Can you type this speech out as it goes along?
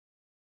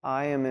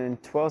I am in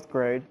 12th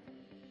grade.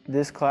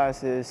 This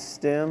class is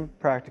STEM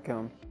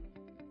Practicum.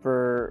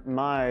 For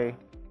my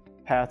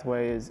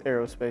pathway is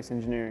aerospace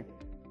engineering.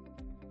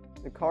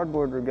 The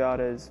Cardboard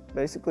Regatta is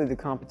basically the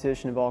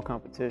competition of all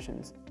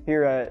competitions.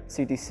 Here at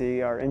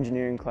CTC, our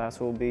engineering class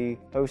will be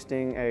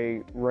hosting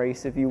a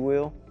race, if you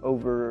will,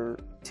 over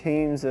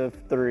teams of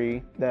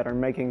 3 that are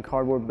making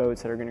cardboard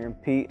boats that are going to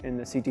compete in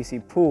the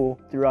CTC pool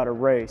throughout a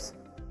race.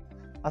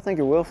 I think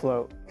it will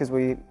float because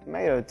we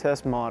made a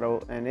test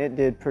model and it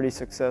did pretty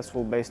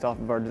successful based off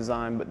of our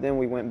design, but then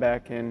we went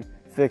back and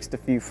fixed a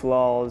few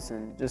flaws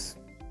and just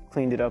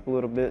cleaned it up a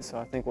little bit, so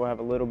I think we'll have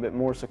a little bit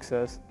more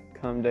success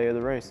come day of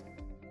the race.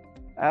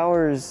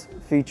 Ours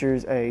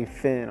features a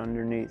fin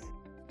underneath.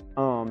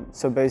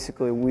 So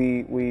basically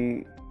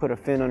we put a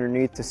fin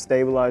underneath to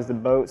stabilize the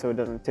boat so it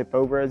doesn't tip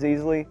over as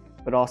easily,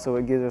 but also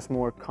it gives us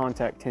more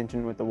contact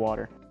tension with the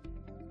water.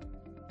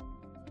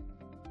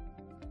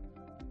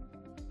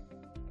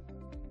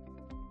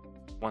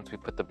 Once we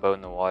put the boat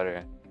in the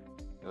water,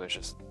 it was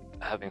just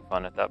having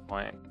fun at that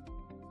point.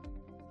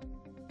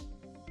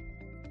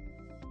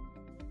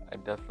 I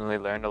definitely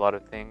learned a lot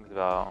of things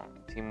about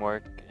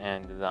teamwork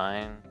and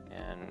design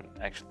and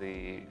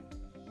actually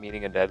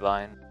meeting a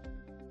deadline.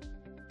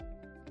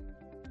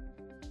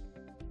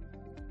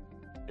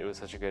 It was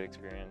such a good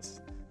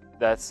experience.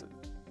 That's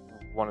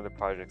one of the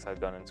projects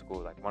I've done in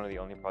school, like one of the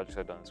only projects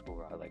I've done in school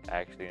where I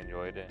actually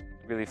enjoyed it.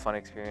 Really fun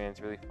experience,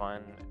 really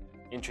fun,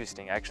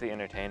 interesting, actually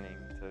entertaining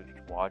to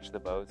watch the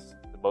boats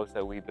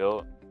that we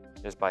built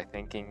just by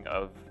thinking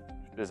of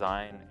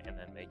design and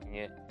then making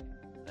it,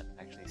 and then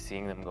actually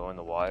seeing them go in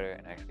the water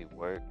and actually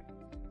work,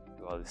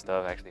 do all this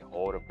stuff, actually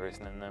hold a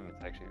person in them.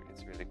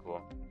 It's really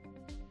cool.